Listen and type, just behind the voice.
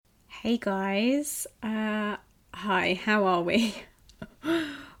Hey guys, hi, how are we?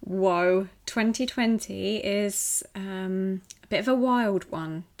 Whoa, 2020 is a bit of a wild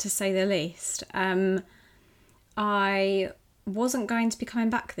one, to say the least. I wasn't going to be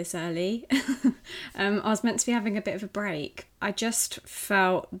coming back this early. I was meant to be having a bit of a break. I just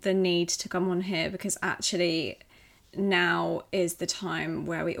felt the need to come on here because actually now is the time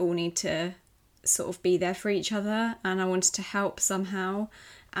where we all need to sort of be there for each other, and I wanted to help somehow.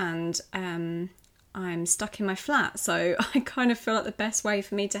 And I'm stuck in my flat, so I kind of feel like the best way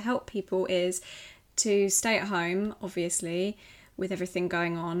for me to help people is to stay at home, obviously, with everything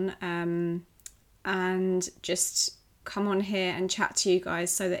going on, and just come on here and chat to you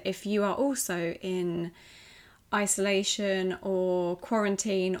guys so that if you are also in isolation or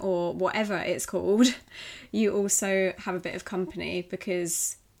quarantine or whatever it's called, you also have a bit of company,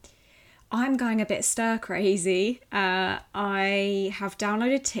 because I'm going a bit stir crazy. I have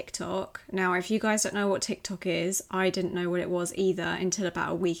downloaded TikTok. Now, if you guys don't know what TikTok is, I didn't know what it was either until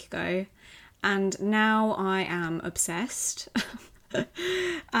about a week ago. And now I am obsessed.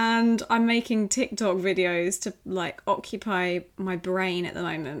 And I'm making TikTok videos to occupy my brain at the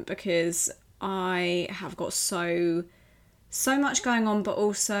moment, because I have got so much going on, but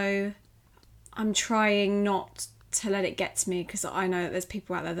also I'm trying not to let it get to me, because I know that there's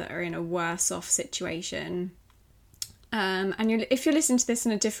people out there that are in a worse off situation. And if you're listening to this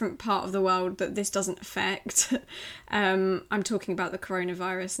in a different part of the world that this doesn't affect, I'm talking about the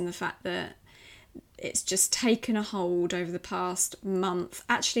coronavirus and the fact that it's just taken a hold over the past month.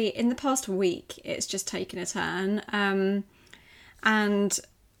 Actually, in the past week, it's just taken a turn. And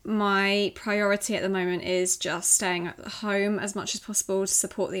my priority at the moment is just staying at home as much as possible to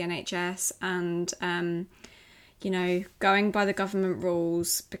support the NHS and going by the government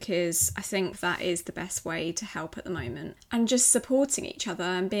rules, because I think that is the best way to help at the moment. And just supporting each other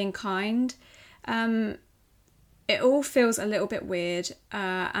and being kind. It all feels a little bit weird,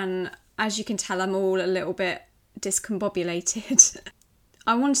 and as you can tell, I'm all a little bit discombobulated.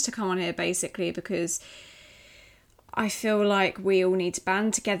 I wanted to come on here basically because I feel like we all need to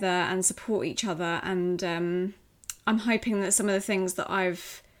band together and support each other, and I'm hoping that some of the things that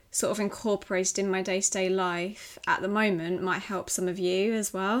I've sort of incorporated in my day-to-day life at the moment might help some of you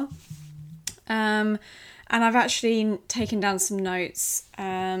as well. And I've actually taken down some notes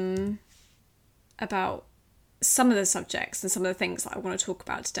about some of the subjects and some of the things that I want to talk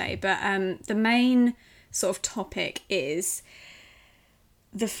about today. But the main sort of topic is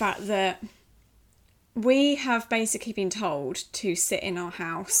the fact that we have basically been told to sit in our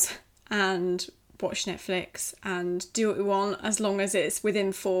house and watch Netflix and do what we want as long as it's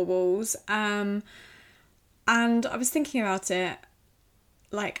within four walls. And I was thinking about it,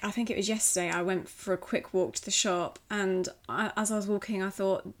 I think it was yesterday, I went for a quick walk to the shop, and as I was walking, I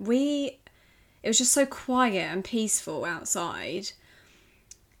thought it was just so quiet and peaceful outside,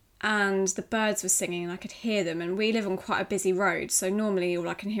 and the birds were singing and I could hear them, and we live on quite a busy road, so normally all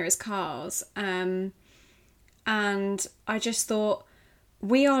I can hear is cars. And I just thought,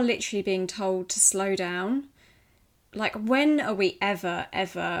 we are literally being told to slow down. When are we ever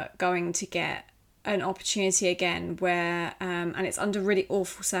going to get an opportunity again where, and it's under really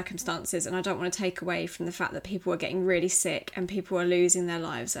awful circumstances, and I don't want to take away from the fact that people are getting really sick and people are losing their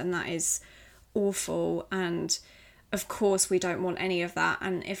lives, and that is awful, and of course we don't want any of that,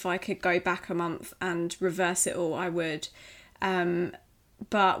 and if I could go back a month and reverse it all, I would.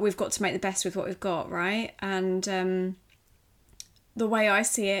 But we've got to make the best with what we've got, right? And the way I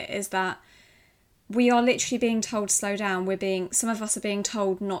see it is that we are literally being told to slow down. Some of us are being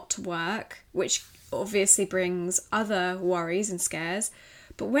told not to work, which obviously brings other worries and scares.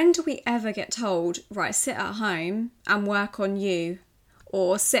 But when do we ever get told, right, sit at home and work on you,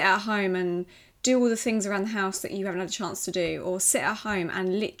 or sit at home and do all the things around the house that you haven't had a chance to do, or sit at home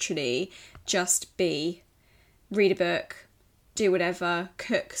and literally just read a book, do whatever,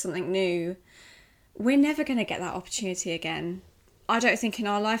 cook something new? We're never going to get that opportunity again. I don't think in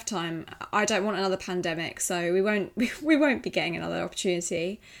our lifetime. I don't want another pandemic, so we won't be getting another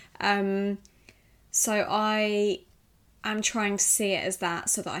opportunity. So I am trying to see it as that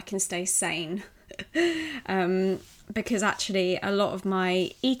so that I can stay sane. Because actually a lot of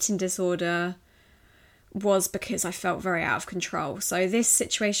my eating disorder was because I felt very out of control. So this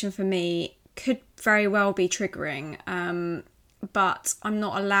situation for me could very well be triggering, but I'm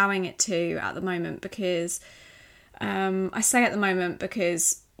not allowing it to at the moment, because I say at the moment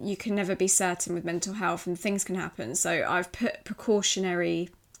because you can never be certain with mental health and things can happen. So I've put precautionary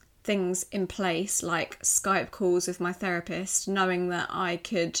things in place, like Skype calls with my therapist, knowing that I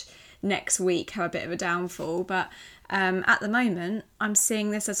could next week have a bit of a downfall. But at the moment, I'm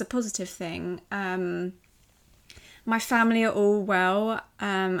seeing this as a positive thing. My family are all well,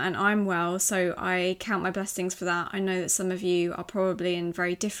 and I'm well, so I count my blessings for that. I know that some of you are probably in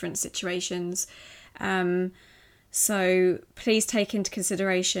very different situations. So please take into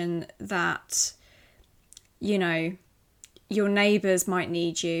consideration that, you know, your neighbours might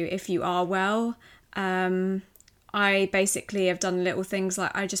need you if you are well. I basically have done little things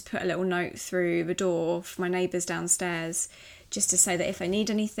like I just put a little note through the door for my neighbours downstairs just to say that if they need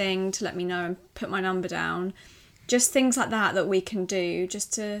anything to let me know and put my number down. Just things like that we can do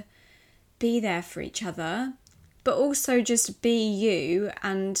just to be there for each other, but also just be you.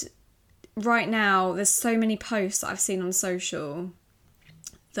 And right now there's so many posts that I've seen on social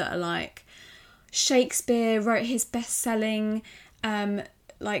that are like, Shakespeare wrote his best-selling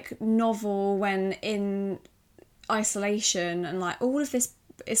like novel when in isolation, and like all of this,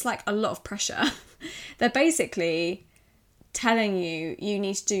 it's like a lot of pressure. They're basically telling you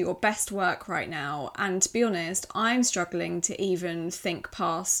need to do your best work right now, and to be honest, I'm struggling to even think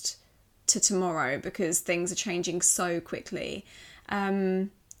past to tomorrow because things are changing so quickly.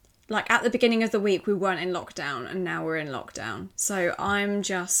 Like at the beginning of the week we weren't in lockdown, and now we're in lockdown, so I'm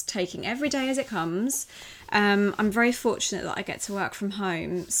just taking every day as it comes. I'm very fortunate that I get to work from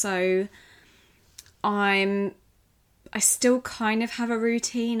home, so I still kind of have a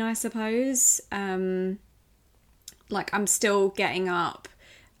routine, I suppose. Like I'm still getting up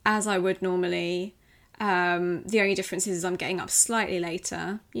as I would normally. The only difference is I'm getting up slightly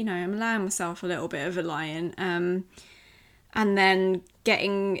later. You know, I'm allowing myself a little bit of a lie-in. And then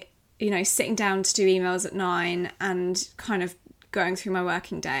getting, you know, sitting down to do emails at 9 and kind of going through my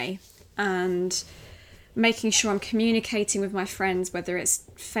working day and making sure I'm communicating with my friends, whether it's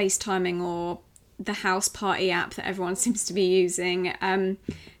FaceTiming or the house party app that everyone seems to be using.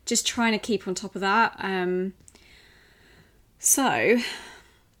 Just trying to keep on top of that. So,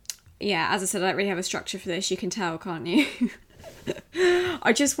 yeah, as I said, I don't really have a structure for this. You can tell, can't you?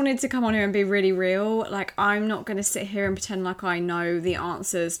 I just wanted to come on here and be really real. Like, I'm not going to sit here and pretend like I know the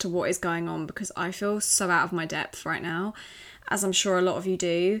answers to what is going on, because I feel so out of my depth right now, as I'm sure a lot of you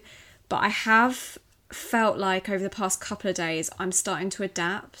do. But I have felt like over the past couple of days, I'm starting to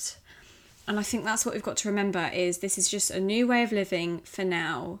adapt. And I think that's what we've got to remember, is this is just a new way of living for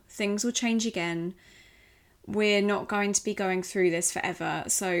now. Things will change again. We're not going to be going through this forever,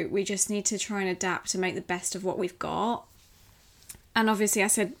 so we just need to try and adapt and make the best of what we've got. And obviously I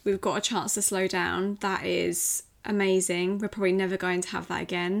said we've got a chance to slow down. That is amazing. We're probably never going to have that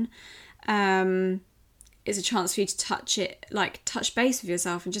again. It's a chance for you to touch base with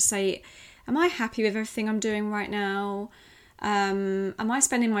yourself and just say, am I happy with everything I'm doing right now? Am I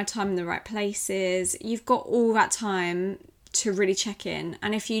spending my time in the right places? You've got all that time to really check in.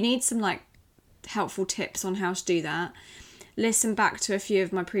 And if you need some like helpful tips on how to do that, listen back to a few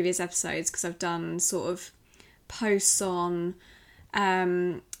of my previous episodes, because I've done sort of posts on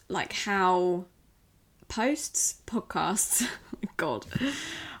like how podcasts God,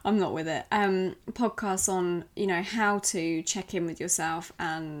 I'm not with it, podcasts on, you know, how to check in with yourself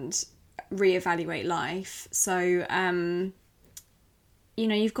and reevaluate life. So you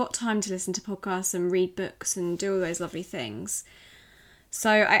know, you've got time to listen to podcasts and read books and do all those lovely things. So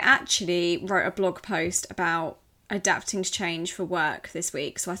I actually wrote a blog post about adapting to change for work this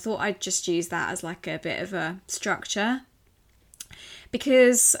week. So I thought I'd just use that as like a bit of a structure.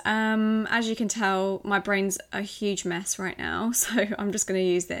 Because as you can tell, my brain's a huge mess right now. So I'm just going to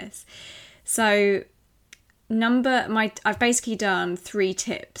use this. So I've basically done 3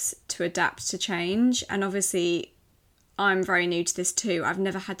 tips to adapt to change. And obviously I'm very new to this too. I've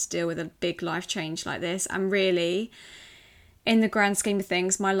never had to deal with a big life change like this. And really, in the grand scheme of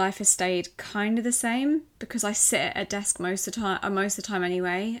things, my life has stayed kind of the same, because I sit at a desk most of the time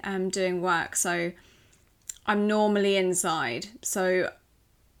anyway, doing work. So I'm normally inside. So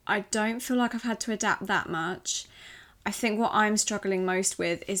I don't feel like I've had to adapt that much. I think what I'm struggling most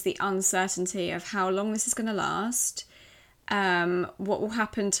with is the uncertainty of how long this is going to last. What will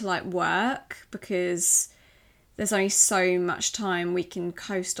happen to like work, because there's only so much time we can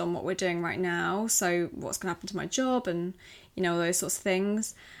coast on what we're doing right now. So what's going to happen to my job and, you know, all those sorts of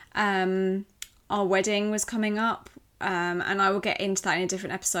things. Our wedding was coming up, and I will get into that in a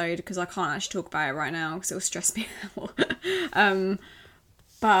different episode, because I can't actually talk about it right now because it will stress me out.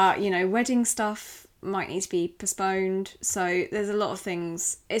 But, you know, wedding stuff might need to be postponed. So there's a lot of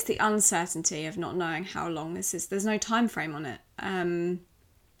things. It's the uncertainty of not knowing how long this is. There's no time frame on it.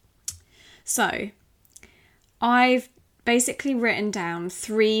 So I've basically written down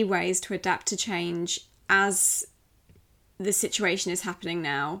 3 ways to adapt to change as the situation is happening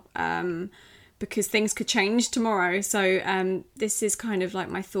now, because things could change tomorrow. So this is kind of like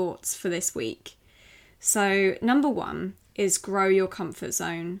my thoughts for this week. So number 1 is grow your comfort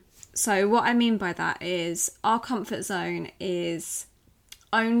zone. So what I mean by that is our comfort zone is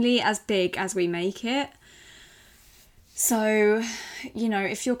only as big as we make it. So,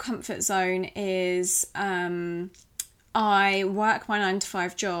 if your comfort zone is I work my 9 to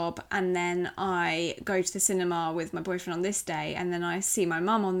 5 job and then I go to the cinema with my boyfriend on this day, and then I see my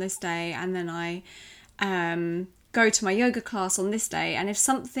mum on this day, and then I go to my yoga class on this day, and if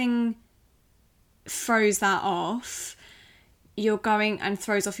something throws that off, you're going and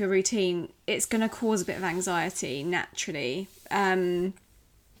throws off your routine, it's going to cause a bit of anxiety naturally.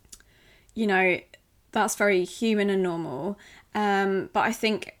 That's very human and normal. But I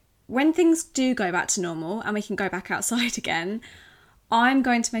think when things do go back to normal and we can go back outside again, I'm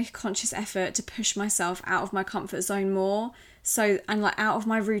going to make a conscious effort to push myself out of my comfort zone more, and out of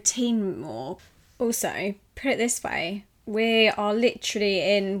my routine more. Also, put it this way, we are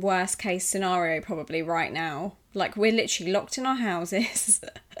literally in worst case scenario probably right now. Like, we're literally locked in our houses.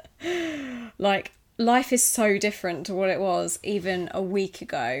 Like, life is so different to what it was even a week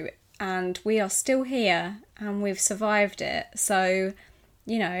ago, and we are still here and we've survived it. So,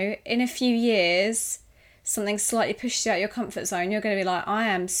 in a few years, something slightly pushes you out your comfort zone, you're going to be like, I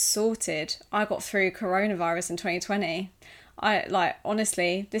am sorted. I got through coronavirus in 2020.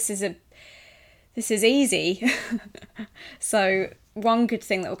 Honestly, this is easy. So one good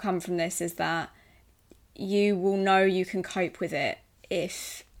thing that will come from this is that you will know you can cope with it.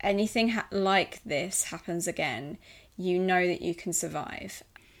 If anything like this happens again, you know that you can survive.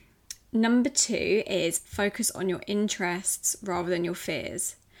 Number 2 is focus on your interests rather than your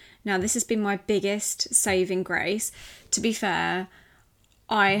fears. Now, this has been my biggest saving grace. To be fair,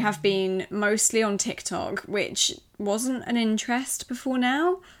 I have been mostly on TikTok, which wasn't an interest before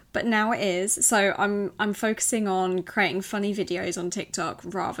now, but now it is. So I'm focusing on creating funny videos on TikTok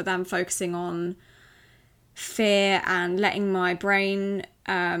rather than focusing on fear and letting my brain,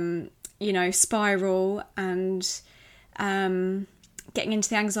 spiral and getting into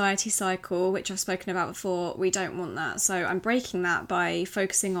the anxiety cycle, which I've spoken about before. We don't want that. So I'm breaking that by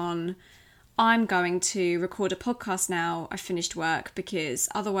focusing on, I'm going to record a podcast now I finished work, because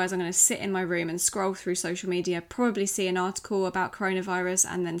otherwise I'm going to sit in my room and scroll through social media, probably see an article about coronavirus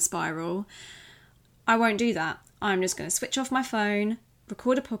and then spiral. I won't do that. I'm just going to switch off my phone,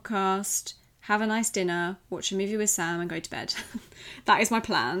 record a podcast, have a nice dinner, watch a movie with Sam and go to bed. That is my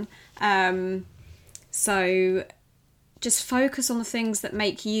plan. So just focus on the things that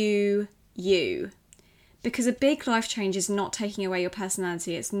make you, you. Because a big life change is not taking away your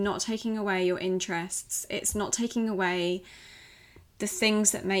personality. It's not taking away your interests. It's not taking away the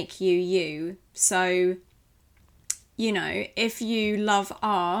things that make you, you. So, if you love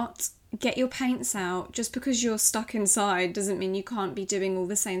art, get your paints out. Just because you're stuck inside doesn't mean you can't be doing all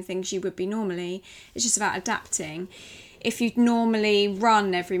the same things you would be normally. It's just about adapting. If you normally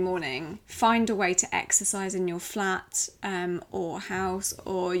run every morning, find a way to exercise in your flat or house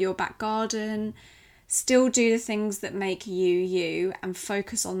or your back garden. Still do the things that make you, you, and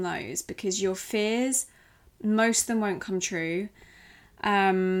focus on those, because your fears, most of them won't come true.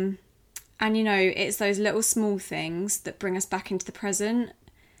 And it's those little small things that bring us back into the present.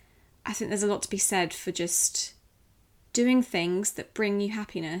 I think there's a lot to be said for just doing things that bring you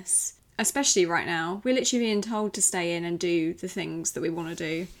happiness. Especially right now, we're literally being told to stay in and do the things that we want to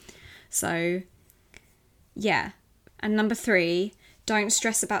do. So, yeah. And number 3, don't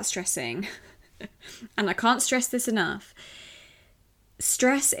stress about stressing. And I can't stress this enough.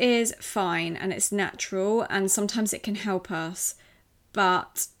 Stress is fine and it's natural, and sometimes it can help us.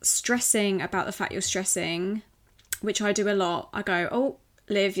 But stressing about the fact you're stressing, which I do a lot, I go, oh,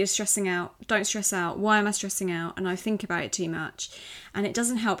 Liv, you're stressing out. Don't stress out. Why am I stressing out? And I think about it too much. And it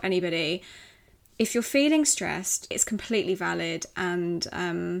doesn't help anybody. If you're feeling stressed, it's completely valid,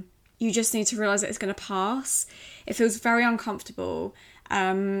 and you just need to realise that it's going to pass. It feels very uncomfortable.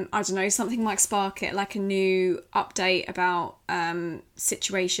 I don't know, something might spark it, like a new update about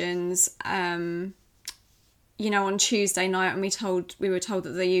situations. On Tuesday night when we were told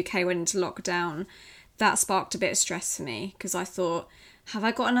that the UK went into lockdown, that sparked a bit of stress for me, because I thought, have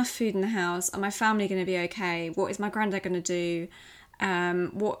I got enough food in the house? Are my family going to be okay? What is my granddad going to do?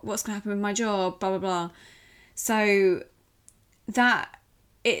 What's going to happen with my job? Blah, blah, blah. So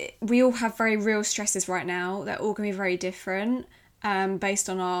we all have very real stresses right now. They're all going to be very different, based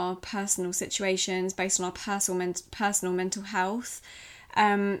on our personal situations, based on our personal mental health.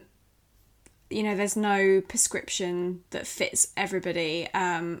 There's no prescription that fits everybody.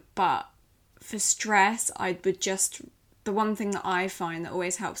 But for stress, I would just the one thing that I find that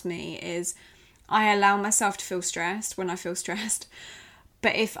always helps me is I allow myself to feel stressed when I feel stressed.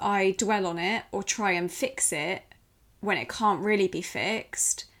 But if I dwell on it or try and fix it when it can't really be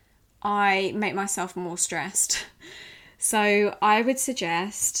fixed, I make myself more stressed. So I would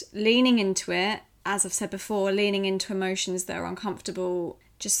suggest leaning into it, as I've said before, leaning into emotions that are uncomfortable,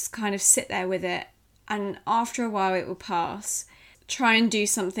 just kind of sit there with it, and after a while it will pass. Try and do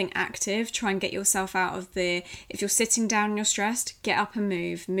something active, try and get yourself out of if you're sitting down and you're stressed, get up and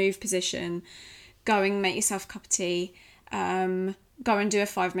move position, go and make yourself a cup of tea, go and do a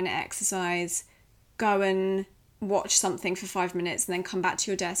 5-minute exercise, go and watch something for 5 minutes and then come back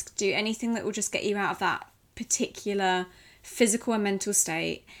to your desk. Do anything that will just get you out of that particular physical and mental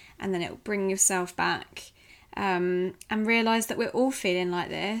state, and then it will bring yourself back, and realise that we're all feeling like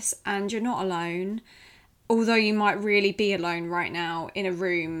this and you're not alone. Although you might really be alone right now in a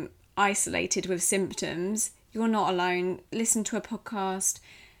room isolated with symptoms, you're not alone. Listen to a podcast,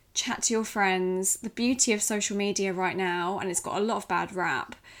 chat to your friends. The beauty of social media right now, and it's got a lot of bad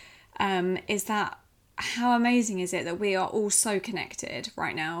rap, is that how amazing is it that we are all so connected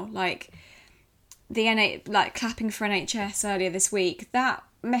right now? Like clapping for NHS earlier this week, that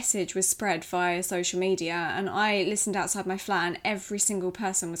message was spread via social media, and I listened outside my flat and every single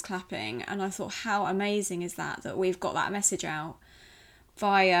person was clapping, and I thought, how amazing is that we've got that message out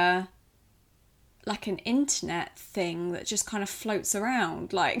via like an internet thing that just kind of floats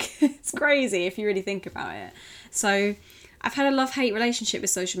around. Like, it's crazy if you really think about it. So I've had a love-hate relationship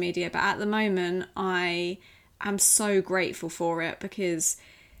with social media, but at the moment I am so grateful for it, because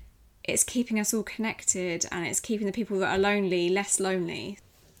it's keeping us all connected and it's keeping the people that are lonely less lonely.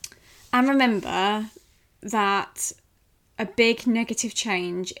 And remember that a big negative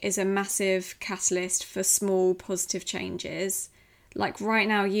change is a massive catalyst for small positive changes. Like right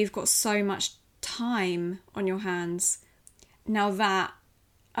now, you've got so much time on your hands. Now that,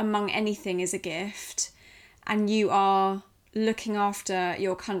 among anything, is a gift, and you are looking after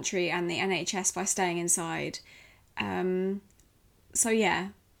your country and the NHS by staying inside. So yeah,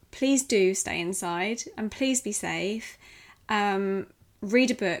 please do stay inside and please be safe.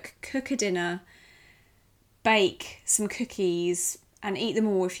 Read a book, cook a dinner, bake some cookies and eat them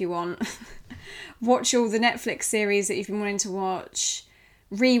all if you want. Watch all the Netflix series that you've been wanting to watch.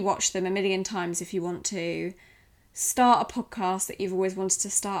 Rewatch them a million times if you want to. Start a podcast that you've always wanted to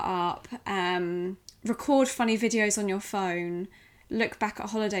start up. Record funny videos on your phone. Look back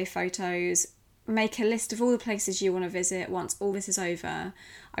at holiday photos. Make a list of all the places you want to visit once all this is over.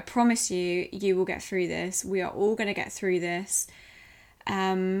 I promise you, you will get through this. We are all going to get through this.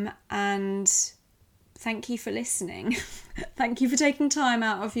 And thank you for listening. Thank you for taking time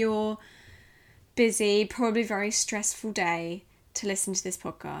out of your busy, probably very stressful day to listen to this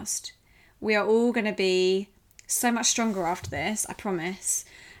podcast. We are all going to be so much stronger after this, I promise.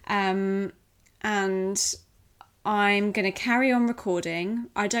 And I'm going to carry on recording.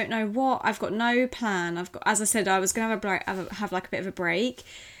 I don't know what. I've got no plan. As I said, I was going to have like a bit of a break.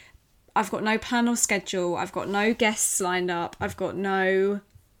 I've got no plan or schedule. I've got no guests lined up. I've got no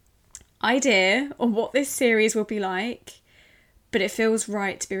idea on what this series will be like. But it feels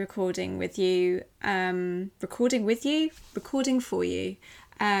right to be recording with you. Recording for you.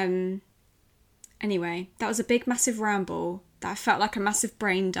 Anyway, that was a big, massive ramble. That felt like a massive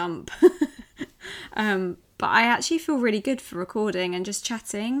brain dump. But I actually feel really good for recording and just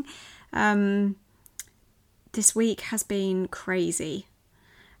chatting. This week has been crazy.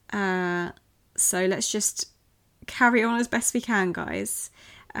 So let's just carry on as best we can, guys.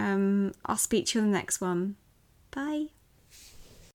 I'll speak to you on the next one. Bye.